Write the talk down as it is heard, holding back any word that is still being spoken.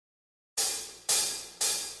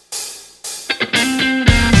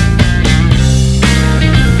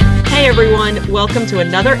everyone. Welcome to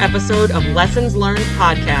another episode of Lessons Learned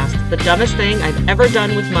Podcast, the dumbest thing I've ever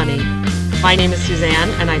done with money. My name is Suzanne,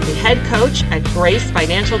 and I'm the head coach at Grace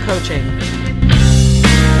Financial Coaching.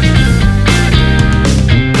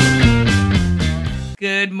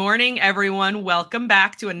 Good morning, everyone. Welcome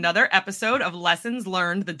back to another episode of Lessons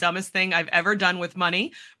Learned, the dumbest thing I've ever done with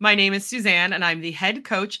money. My name is Suzanne, and I'm the head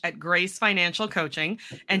coach at Grace Financial Coaching.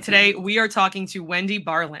 And today we are talking to Wendy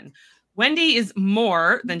Barlin. Wendy is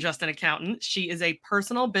more than just an accountant. She is a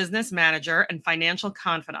personal business manager and financial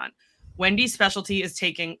confidant. Wendy's specialty is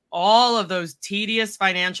taking all of those tedious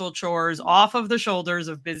financial chores off of the shoulders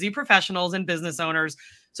of busy professionals and business owners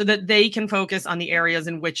so that they can focus on the areas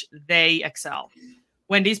in which they excel.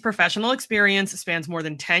 Wendy's professional experience spans more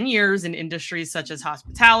than 10 years in industries such as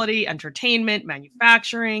hospitality, entertainment,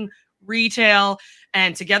 manufacturing, retail,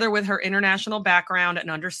 and together with her international background and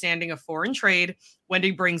understanding of foreign trade, Wendy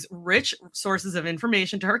brings rich sources of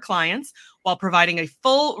information to her clients while providing a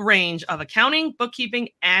full range of accounting, bookkeeping,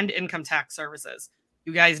 and income tax services.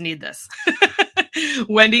 You guys need this.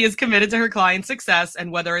 Wendy is committed to her clients' success,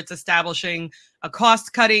 and whether it's establishing a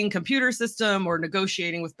cost-cutting computer system or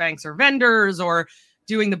negotiating with banks or vendors or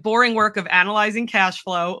doing the boring work of analyzing cash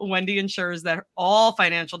flow, Wendy ensures that all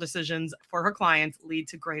financial decisions for her clients lead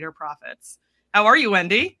to greater profits. How are you,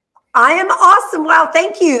 Wendy? I am awesome. Wow,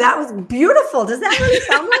 thank you. That was beautiful. Does that really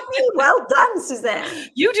sound like me? Well done, Suzanne.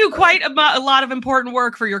 You do quite a lot of important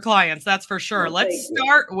work for your clients, that's for sure. Let's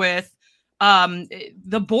start with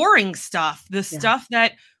the boring stuff, stuff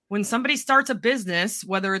that when somebody starts a business,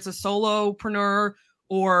 whether it's a solopreneur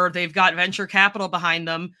or they've got venture capital behind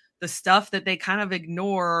them, the stuff that they kind of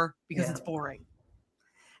ignore because it's boring.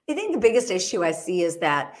 I think the biggest issue I see is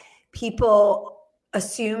that people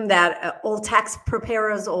assume that all tax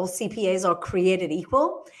preparers, all CPAs are created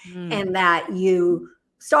equal, and that you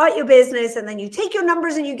start your business and then you take your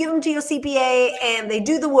numbers and you give them to your CPA and they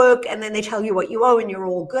do the work and then they tell you what you owe and you're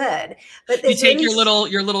all good. But you take your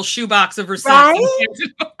little shoebox of receipts. Right?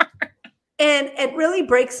 And it really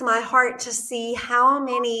breaks my heart to see how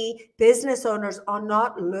many business owners are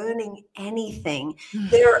not learning anything.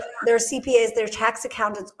 Their CPAs, their tax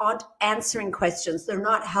accountants aren't answering questions. They're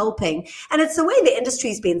not helping. And it's the way the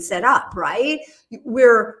industry's been set up, right?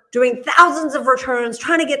 We're doing thousands of returns,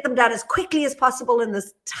 trying to get them done as quickly as possible in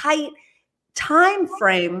this tight time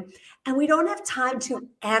frame. And we don't have time to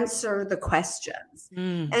answer the questions.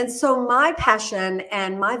 And so my passion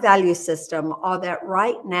and my value system are that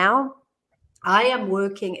right now, I am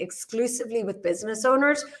working exclusively with business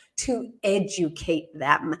owners to educate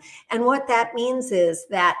them. And what that means is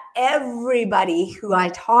that everybody who I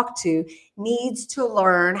talk to needs to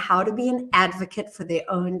learn how to be an advocate for their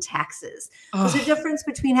own taxes. There's a difference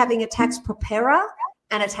between having a tax preparer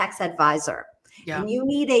and a tax advisor. And you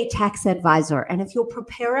need a tax advisor. And if your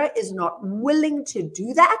preparer is not willing to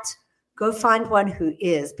do that, go find one who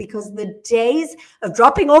is, because the days of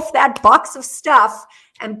dropping off that box of stuff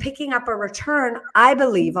and picking up a return, I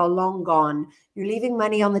believe, are long gone. You're leaving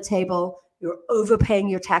money on the table. You're overpaying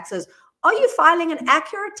your taxes. Are you filing an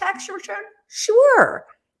accurate tax return? Sure.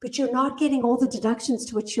 But you're not getting all the deductions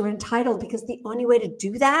to which you're entitled, because the only way to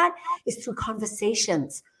do that is through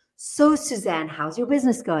conversations. So, Suzanne, how's your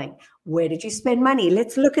business going? Where did you spend money?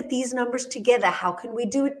 Let's look at these numbers together. How can we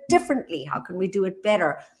do it differently? How can we do it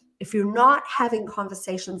better? If you're not having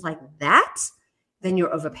conversations like that, then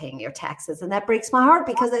you're overpaying your taxes. And that breaks my heart,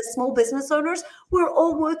 because as small business owners, we're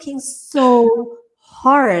all working so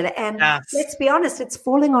hard. And let's be honest, it's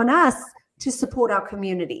falling on us to support our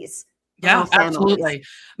communities. Yeah, absolutely.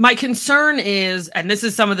 My concern is, and this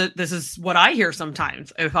is what I hear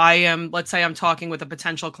sometimes. If I am, let's say I'm talking with a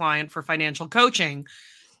potential client for financial coaching,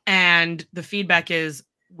 and the feedback is,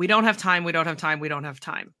 we don't have time.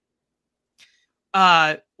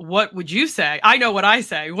 What would you say? I know what I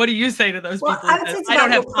say. What do you say to those people? I would say it's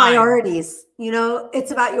about your priorities.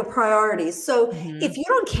 It's about your priorities. So if you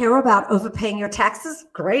don't care about overpaying your taxes,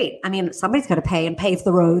 great. I mean, somebody's got to pay and pay for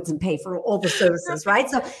the roads and pay for all the services, right?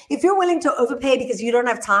 So if you're willing to overpay because you don't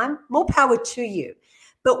have time, more power to you.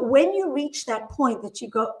 But when you reach that point that you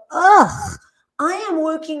go, I am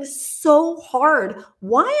working so hard.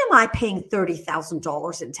 Why am I paying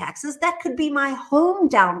 $30,000 in taxes? That could be my home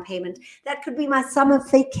down payment. That could be my summer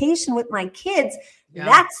vacation with my kids. Yeah.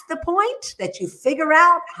 That's the point, that you figure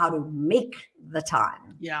out how to make the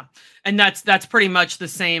time. Yeah. And that's pretty much the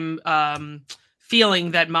same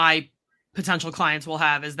feeling that my potential clients will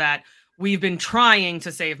have, is that we've been trying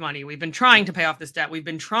to save money. We've been trying to pay off this debt. We've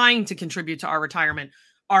been trying to contribute to our retirement.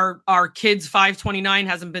 our kids 529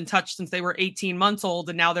 hasn't been touched since they were 18 months old,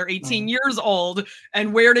 and now they're 18 years old.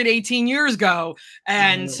 And where did 18 years go?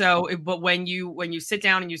 And but when you sit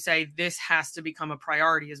down and you say this has to become a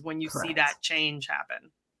priority, is when you see that change happen.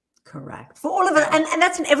 Correct. For all of it. And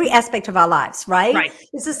that's in every aspect of our lives, right? Right.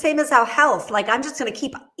 It's the same as our health. Like, I'm just going to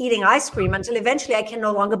keep eating ice cream until eventually I can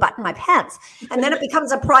no longer button my pants. And then it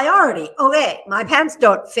becomes a priority. Okay, my pants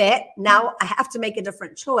don't fit. Now I have to make a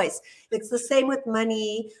different choice. It's the same with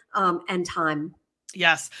money and time.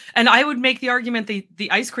 Yes. And I would make the argument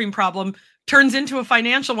the ice cream problem turns into a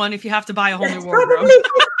financial one if you have to buy a whole new wardrobe.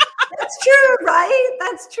 That's true, right?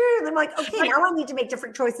 That's true. And I'm like, okay, now I need to make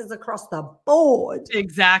different choices across the board.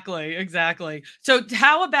 Exactly. So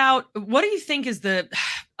how about, what do you think is the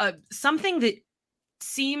something that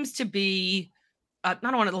seems to be, I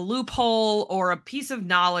don't want a loophole or a piece of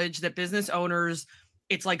knowledge that business owners,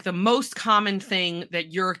 it's like the most common thing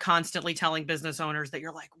that you're constantly telling business owners that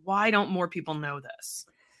you're like, why don't more people know this?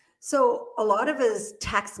 So a lot of it is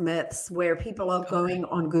tax myths where people are going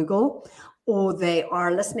on Google, or they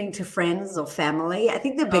are listening to friends or family. I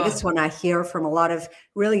think the biggest one I hear from a lot of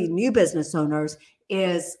really new business owners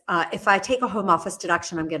is if I take a home office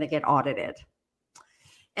deduction, I'm going to get audited.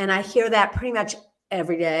 And I hear that pretty much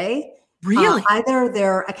every day. Really? Either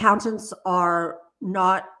their accountants are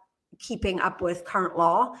not keeping up with current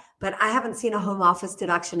law, but I haven't seen a home office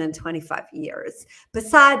deduction in 25 years.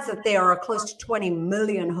 Besides that, there are close to 20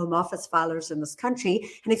 million home office filers in this country.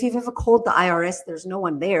 And if you've ever called the IRS, there's no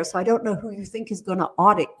one there. So I don't know who you think is going to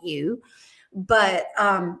audit you. But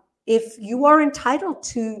if you are entitled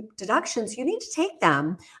to deductions, you need to take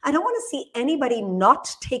them. I don't want to see anybody not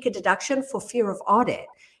take a deduction for fear of audit.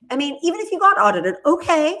 I mean, even if you got audited,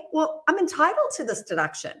 okay, well, I'm entitled to this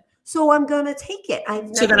deduction, so I'm going to take it.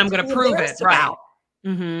 So then I'm going to prove it, right?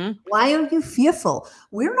 Mm-hmm. Why are you fearful?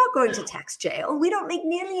 We're not going to tax jail. We don't make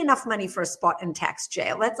nearly enough money for a spot in tax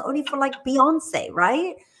jail. That's only for like Beyonce,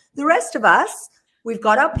 right? The rest of us, we've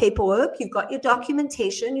got our paperwork, you've got your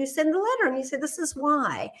documentation, you send a letter and you say, this is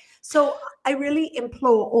why. So I really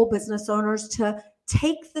implore all business owners to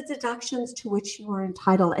take the deductions to which you are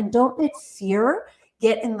entitled, and don't let fear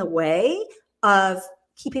get in the way of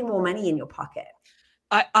keeping more money in your pocket.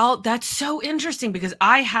 That's so interesting, because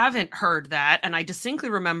I haven't heard that. And I distinctly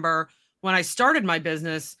remember when I started my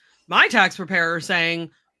business, my tax preparer saying,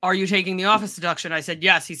 are you taking the office deduction? I said,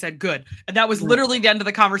 yes. He said, good. And that was literally the end of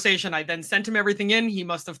the conversation. I then sent him everything in. He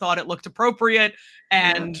must have thought it looked appropriate,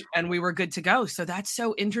 and we were good to go. So that's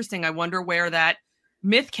so interesting. I wonder where that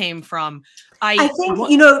myth came from. I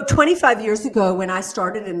think, 25 years ago when I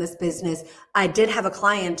started in this business, I did have a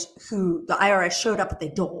client who the IRS showed up at the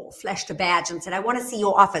door, flashed a badge and said, I want to see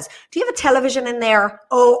your office. Do you have a television in there?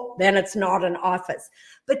 Oh, then it's not an office.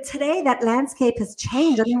 But today that landscape has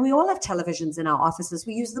changed. I mean, we all have televisions in our offices.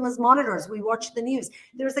 We use them as monitors. We watch the news.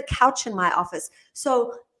 There's a couch in my office.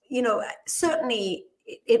 So, certainly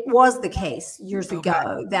it was the case years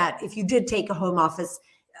ago that if you did take a home office,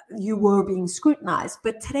 you were being scrutinized.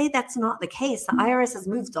 But today that's not the case. The IRS has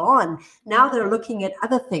moved on. Now they're looking at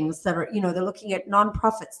other things that are, they're looking at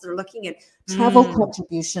nonprofits. They're looking at travel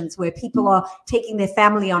contributions where people are taking their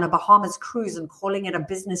family on a Bahamas cruise and calling it a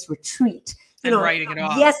business retreat. And writing it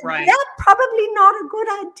off. Yes, right. That's probably not a good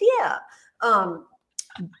idea.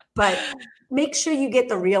 But make sure you get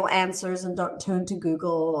the real answers and don't turn to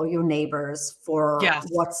Google or your neighbors for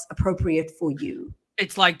what's appropriate for you.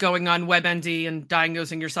 It's like going on WebMD and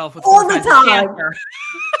diagnosing yourself with all the time. Cancer.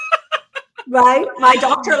 Right? My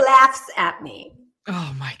doctor laughs at me.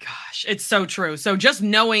 Oh my gosh. It's so true. So just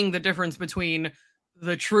knowing the difference between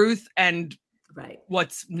the truth and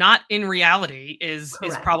what's not in reality is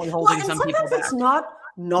probably holding some people back. It's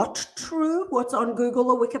not true what's on Google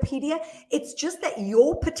or Wikipedia. It's just that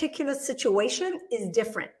your particular situation is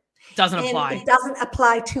different. Doesn't apply. It doesn't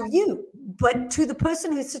apply to you, but to the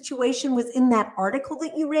person whose situation was in that article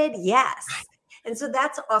that you read, yes. And so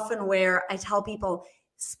that's often where I tell people,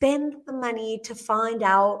 spend the money to find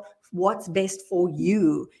out what's best for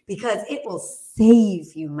you, because it will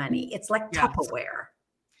save you money. It's like Tupperware.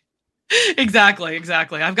 Exactly.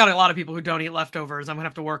 I've got a lot of people who don't eat leftovers. I'm going to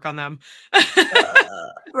have to work on them.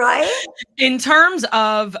 Right? In terms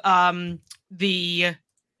of the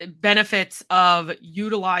benefits of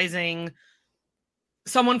utilizing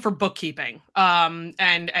someone for bookkeeping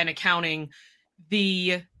and accounting,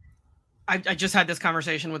 I just had this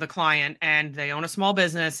conversation with a client, and they own a small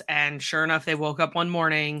business, and sure enough, they woke up one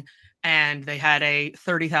morning and they had a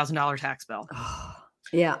 $30,000 tax bill.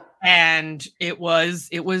 Yeah. And it was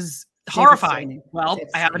horrifying. Well,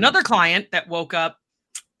 I have another client that woke up,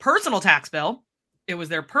 personal tax bill. it was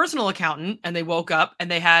their personal accountant, and they woke up and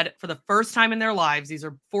they had, for the first time in their lives, these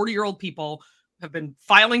are 40-year-old people who have been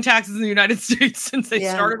filing taxes in the United States since they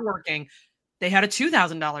started working. They had a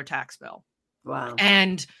 $2,000 tax bill. Wow.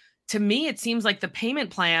 And to me, it seems like the payment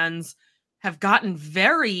plans have gotten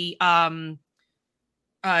very, they're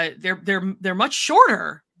much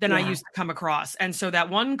shorter than I used to come across. And so that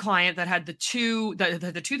one client that had the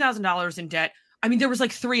 $2,000 in debt, I mean, there was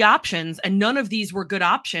like 3 options and none of these were good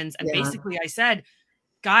options. And basically I said,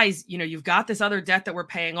 guys, you've got this other debt that we're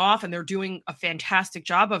paying off and they're doing a fantastic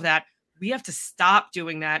job of that. We have to stop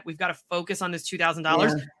doing that. We've got to focus on this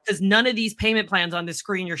 $2,000 because none of these payment plans on this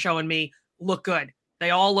screen you're showing me look good. They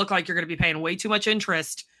all look like you're going to be paying way too much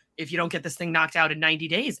interest if you don't get this thing knocked out in 90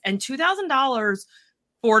 days. And $2,000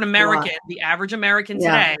 for an American, the average American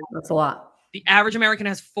today, that's a lot. The average American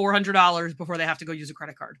has $400 before they have to go use a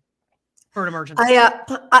credit card for an emergency.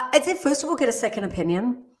 I'd say, first of all, get a second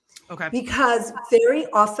opinion. Okay. Because very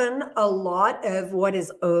often a lot of what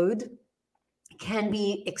is owed can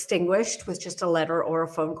be extinguished with just a letter or a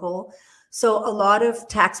phone call. So a lot of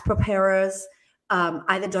tax preparers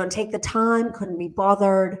either don't take the time, couldn't be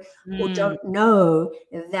bothered, or don't know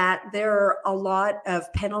that there are a lot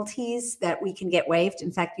of penalties that we can get waived.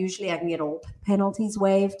 In fact, usually I can get all penalties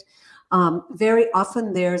waived. Very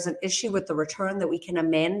often there's an issue with the return that we can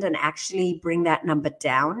amend and actually bring that number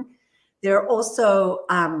down. There are also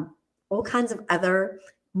all kinds of other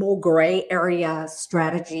more gray area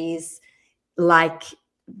strategies, like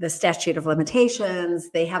the statute of limitations.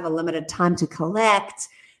 They have a limited time to collect.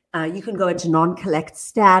 You can go into non-collect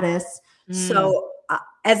status. So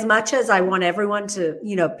as much as I want everyone to,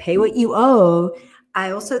 pay what you owe,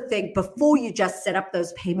 I also think before you just set up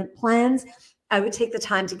those payment plans, I would take the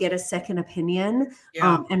time to get a second opinion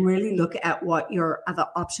and really look at what your other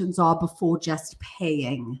options are before just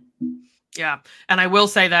paying. Yeah. And I will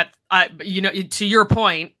say that, to your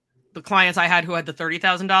point, the clients I had who had the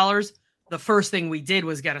 $30,000, the first thing we did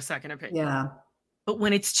was get a second opinion. Yeah. But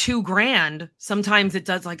when it's $2,000, sometimes it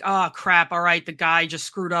does like, oh crap. All right. The guy just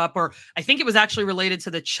screwed up. Or I think it was actually related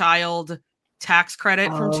to the child tax credit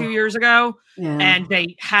from 2 years ago. Yeah. And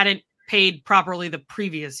they hadn't paid properly the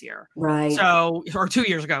previous year. Right. So, or 2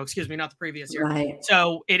 years ago, excuse me, not the previous year. Right.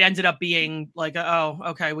 So it ended up being like, oh,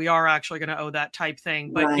 okay, we are actually going to owe that type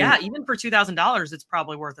thing. But yeah, even for $2,000, it's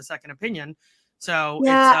probably worth a second opinion. So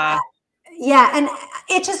and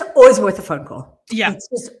it's just always worth a phone call. Yeah. It's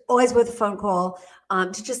just always worth a phone call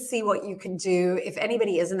to just see what you can do. If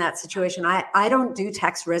anybody is in that situation, I don't do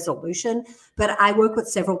tax resolution, but I work with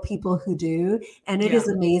several people who do. And it is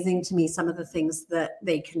amazing to me, some of the things that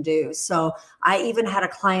they can do. So I even had a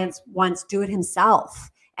client once do it himself.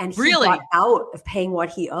 And he got out of paying what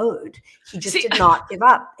he owed. He just did not give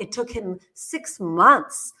up. It took him 6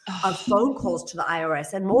 months of phone calls to the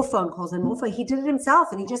IRS and more phone calls and more. He did it himself.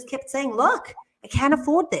 And he just kept saying, look, I can't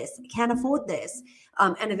afford this. I can't afford this.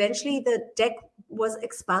 And eventually the debt was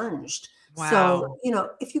expunged. Wow. So,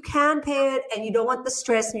 if you can pay it and you don't want the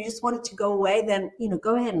stress and you just want it to go away, then,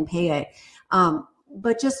 go ahead and pay it.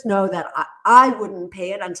 But just know that I wouldn't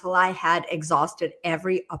pay it until I had exhausted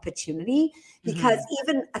every opportunity, because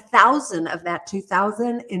even 1,000 of that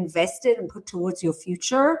 2,000 invested and put towards your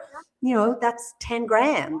future, that's 10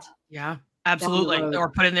 grand. Yeah, absolutely. Or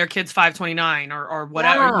put in their kids 529 or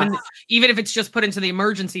whatever. Even if it's just put into the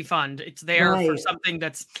emergency fund, it's there for something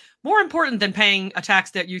that's more important than paying a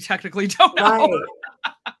tax that you technically don't know.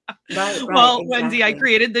 Right, well, exactly. Wendy, I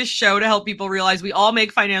created this show to help people realize we all make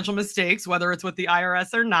financial mistakes, whether it's with the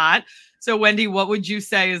IRS or not. So, Wendy, what would you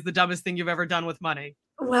say is the dumbest thing you've ever done with money?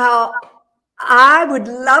 Well, I would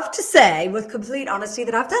love to say with complete honesty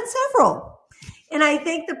that I've done several. And I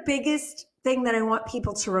think the biggest thing that I want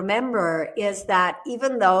people to remember is that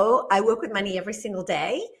even though I work with money every single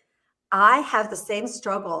day, I have the same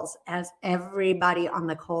struggles as everybody on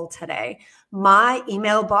the call today. My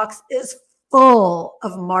email box is full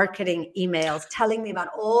of marketing emails telling me about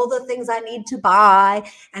all the things I need to buy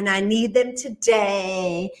and I need them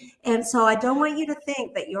today. And so I don't want you to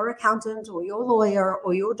think that your accountant or your lawyer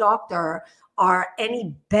or your doctor are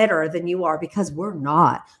any better than you are, because we're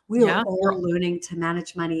not. We are all learning to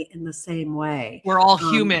manage money in the same way. We're all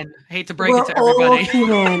human. I hate to break it to everybody. We're all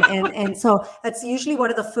human. And so that's usually one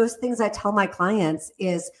of the first things I tell my clients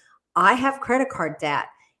is I have credit card debt.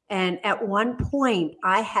 And at one point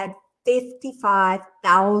I had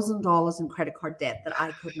 $55,000 in credit card debt that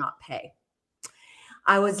I could not pay.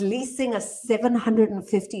 I was leasing a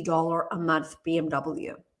 $750 a month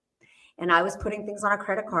BMW. And I was putting things on a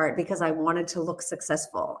credit card because I wanted to look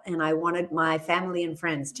successful. And I wanted my family and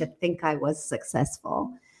friends to think I was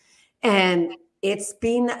successful. And it's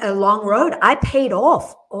been a long road. I paid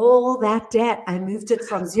off all that debt. I moved it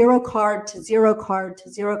from zero card to zero card to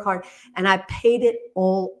zero card, and I paid it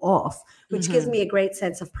all off, which gives me a great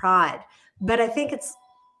sense of pride. But I think it's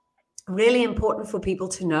really important for people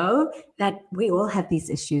to know that we all have these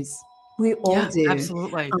issues. We all do.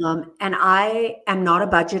 Absolutely. And I am not a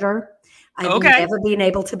budgeter. I've never been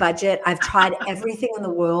able to budget. I've tried everything in the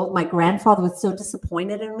world. My grandfather was so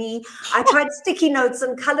disappointed in me. I tried sticky notes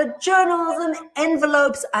and colored journals and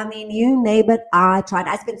envelopes. I mean, you name it, I tried.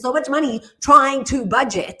 I spent so much money trying to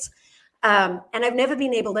budget. And I've never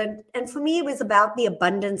been able to. And for me, it was about the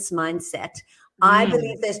abundance mindset. I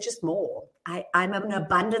believe there's just more. I'm an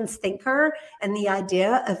abundance thinker. And the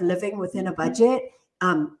idea of living within a budget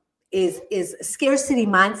is a scarcity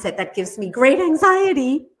mindset that gives me great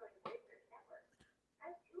anxiety.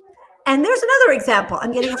 And there's another example.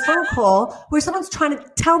 I'm getting a phone call where someone's trying to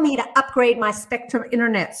tell me to upgrade my Spectrum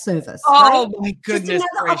internet service. Oh, right? My goodness. Just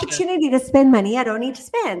another opportunity to spend money I don't need to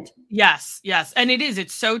spend. Yes. And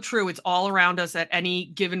it's so true. It's all around us at any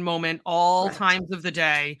given moment, all times of the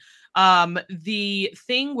day. The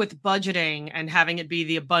thing with budgeting and having it be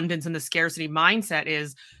the abundance and the scarcity mindset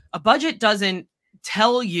is a budget doesn't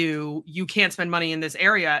tell you can't spend money in this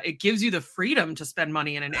area. It gives you the freedom to spend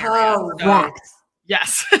money in an area. Correct.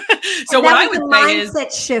 Yes. So what I would say is the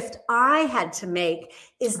mindset shift I had to make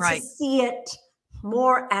is to see it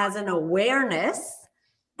more as an awareness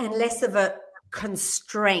and less of a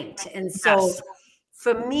constraint. And so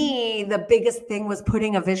for me, the biggest thing was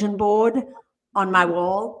putting a vision board on my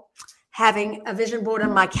wall, having a vision board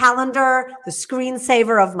on my calendar, the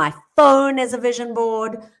screensaver of my phone as a vision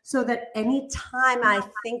board, so that anytime I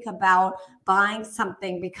think about buying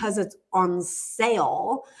something because it's on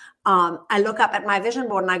sale, I look up at my vision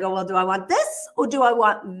board and I go, well, do I want this or do I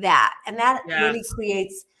want that? And that really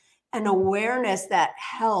creates an awareness that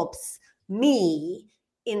helps me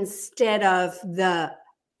instead of the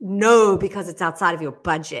no, because it's outside of your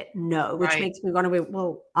budget. No, which makes me want to be,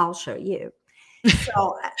 well, I'll show you.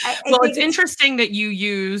 So well, it's interesting that you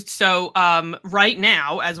used, so right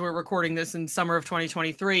now, as we're recording this in summer of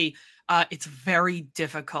 2023, it's very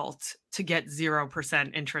difficult to get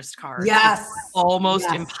 0% interest cards. Yes. It's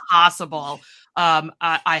almost impossible.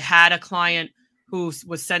 I had a client who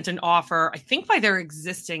was sent an offer, I think by their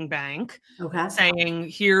existing bank, saying,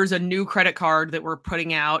 here's a new credit card that we're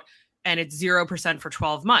putting out and it's 0% for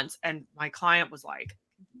 12 months. And my client was like,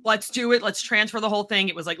 let's do it. Let's transfer the whole thing.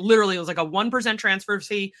 It was like, literally, it was like a 1% transfer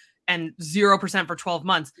fee and 0% for 12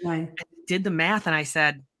 months. Right. I did the math and I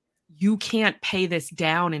said, you can't pay this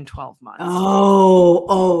down in 12 months.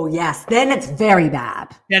 Oh, yes. Then it's very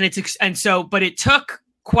bad. But it took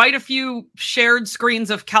quite a few shared screens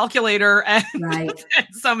of calculator and, and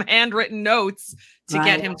some handwritten notes to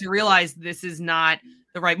get him to realize this is not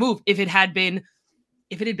the right move. If it had been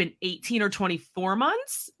 18 or 24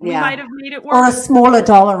 months, we might have made it work. Or a smaller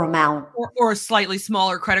dollar amount. Or a slightly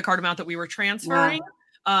smaller credit card amount that we were transferring.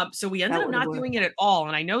 So we ended up not doing it at all.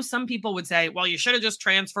 And I know some people would say, well, you should have just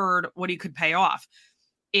transferred what he could pay off.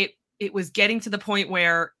 It was getting to the point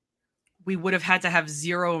where we would have had to have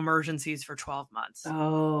 0 emergencies for 12 months.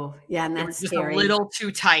 Oh, yeah. And that's just scary. A little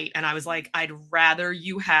too tight. And I was like, I'd rather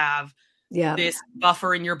you have this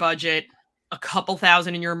buffer in your budget, a couple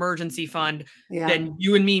thousand in your emergency fund, than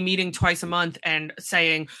you and me meeting twice a month and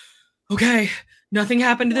saying, okay, nothing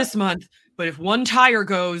happened this month, but if one tire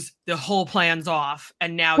goes, the whole plan's off.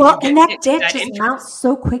 And now and that debt just mounts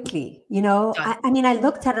so quickly. You know, I mean, I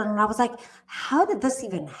looked at it and I was like, how did this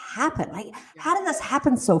even happen? Like, how did this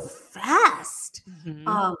happen so fast?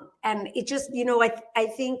 And it just, I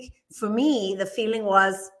think for me, the feeling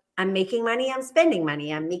was, I'm making money, I'm spending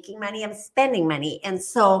money. I'm making money, I'm spending money. And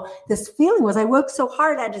so this feeling was, I work so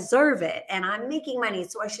hard, I deserve it. And I'm making money,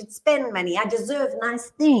 so I should spend money. I deserve nice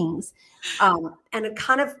things. And it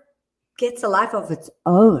kind of gets a life of its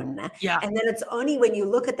own. Yeah. And then it's only when you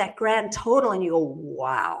look at that grand total and you go,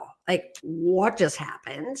 wow, like what just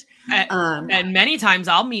happened? And many times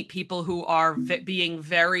I'll meet people who are being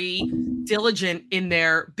very diligent in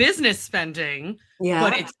their business spending,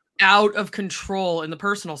 but it's out of control in the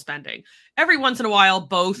personal spending. Every once in a while,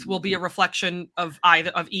 both will be a reflection of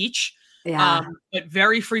each. Yeah. But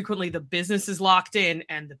very frequently the business is locked in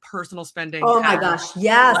and the personal spending. Oh my gosh.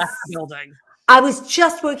 Yes. Building. I was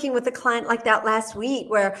just working with a client like that last week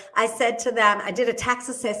where I said to them, I did a tax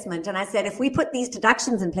assessment and I said, if we put these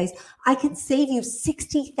deductions in place, I could save you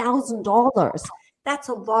 $60,000. That's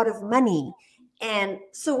a lot of money. And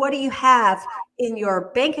so what do you have in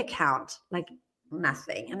your bank account? Like,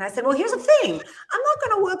 nothing. And I said, well, here's the thing. I'm not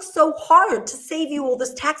going to work so hard to save you all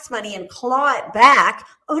this tax money and claw it back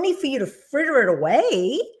only for you to fritter it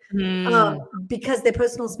away. because their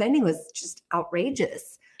personal spending was just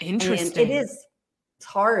outrageous. Interesting. And it's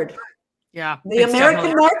hard. Yeah. The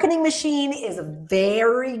American marketing machine is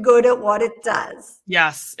very good at what it does.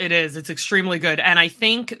 Yes, it is. It's extremely good. And I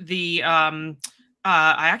think I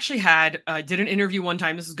actually did an interview one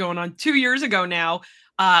time. This is going on 2 years ago now,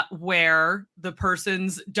 where the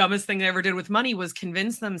person's dumbest thing they ever did with money was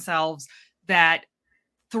convince themselves that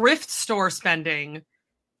thrift store spending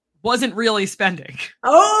wasn't really spending.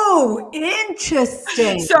 Oh,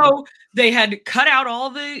 interesting. So they had cut out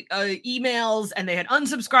all the emails and they had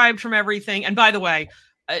unsubscribed from everything. And by the way,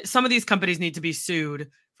 some of these companies need to be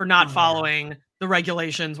sued for not following the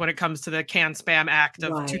regulations when it comes to the Can-Spam Act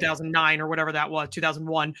of 2009 or whatever that was,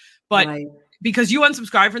 2001. But because you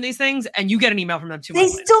unsubscribe from these things and you get an email from them 2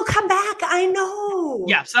 months later. They still come back. I know.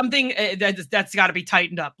 Yeah, something that's got to be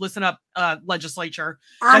tightened up. Listen up, legislature.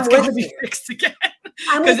 That's got to be fixed again.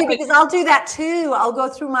 I'm with you because I'll do that too. I'll go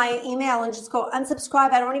through my email and just go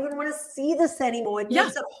unsubscribe. I don't even want to see this anymore. It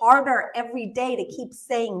makes it harder every day to keep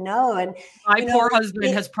saying no. And my poor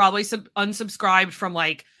husband has probably unsubscribed from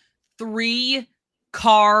like 3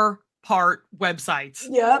 car part websites.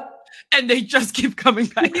 Yep. And they just keep coming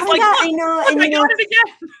back. He's like, I know. And I got it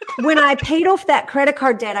again. When I paid off that credit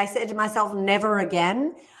card debt, I said to myself, never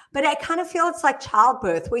again. But I kind of feel it's like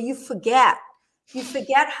childbirth where you forget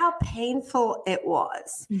how painful it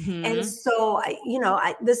was. Mm-hmm. And so,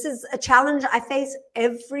 this is a challenge I face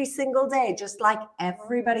every single day, just like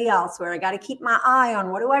everybody else, where I got to keep my eye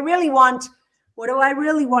on what do I really want? What do I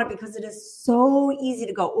really want? Because it is so easy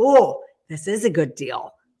to go, oh, this is a good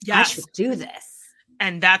deal. Yes. I should do this.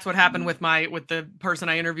 And that's what happened with the person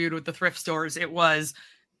I interviewed with the thrift stores. It was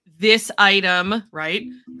this item, right?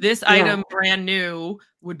 This item brand new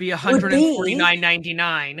would be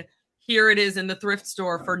 $149.99. Here it is in the thrift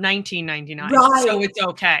store for $19.99. Right. So it's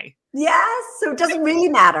okay. Yes. So it doesn't really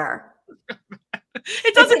matter.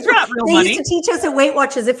 It doesn't drop real money. They used to teach us at Weight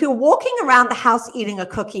Watchers, if you're walking around the house eating a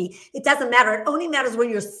cookie, it doesn't matter. It only matters when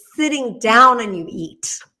you're sitting down and you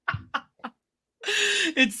eat.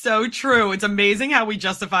 It's so true. It's amazing how we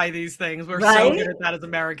justify these things. We're so good at that as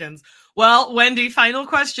Americans. Well, Wendy, final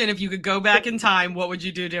question. If you could go back in time, what would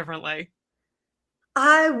you do differently?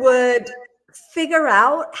 I would figure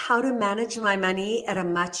out how to manage my money at a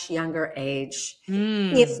much younger age.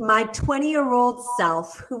 If my 20-year-old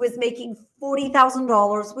self, who was making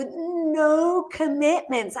 $40,000 with no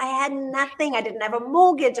commitments, I had nothing. I didn't have a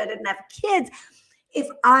mortgage. I didn't have kids. If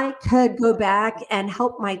I could go back and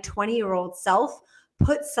help my 20-year-old self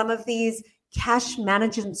put some of these cash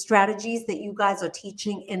management strategies that you guys are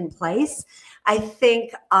teaching in place, I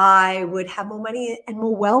think I would have more money and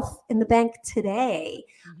more wealth in the bank today.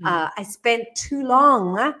 I spent too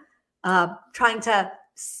long trying to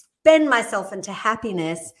spend myself into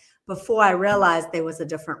happiness before I realized there was a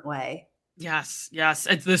different way. Yes.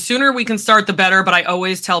 It's the sooner we can start, the better. But I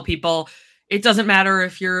always tell people, it doesn't matter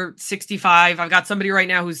if you're 65. I've got somebody right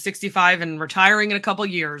now who's 65 and retiring in a couple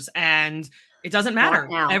years, and it doesn't matter.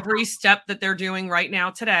 Every step that they're doing right now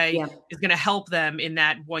today is going to help them in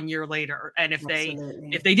that 1 year later. And if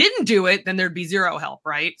they didn't do it, then there'd be zero help,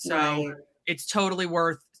 right? So it's totally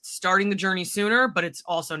worth starting the journey sooner, but it's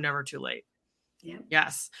also never too late. Yeah.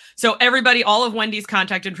 Yes. So everybody, all of Wendy's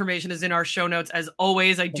contact information is in our show notes. As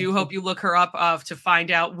always, I do hope you look her up to find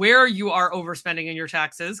out where you are overspending in your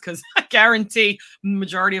taxes, because I guarantee the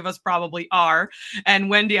majority of us probably are. And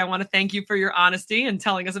Wendy, I want to thank you for your honesty and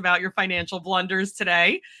telling us about your financial blunders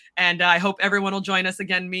today. And I hope everyone will join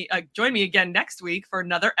me again next week for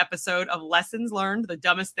another episode of Lessons Learned, the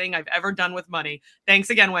dumbest thing I've ever done with money. Thanks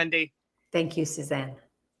again, Wendy. Thank you, Suzanne.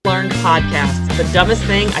 Learned podcast, the dumbest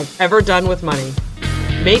thing I've ever done with money.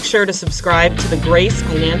 Make sure to subscribe to the Grace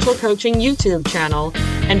Financial Coaching YouTube channel,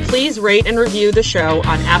 and please rate and review the show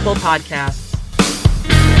on Apple Podcasts.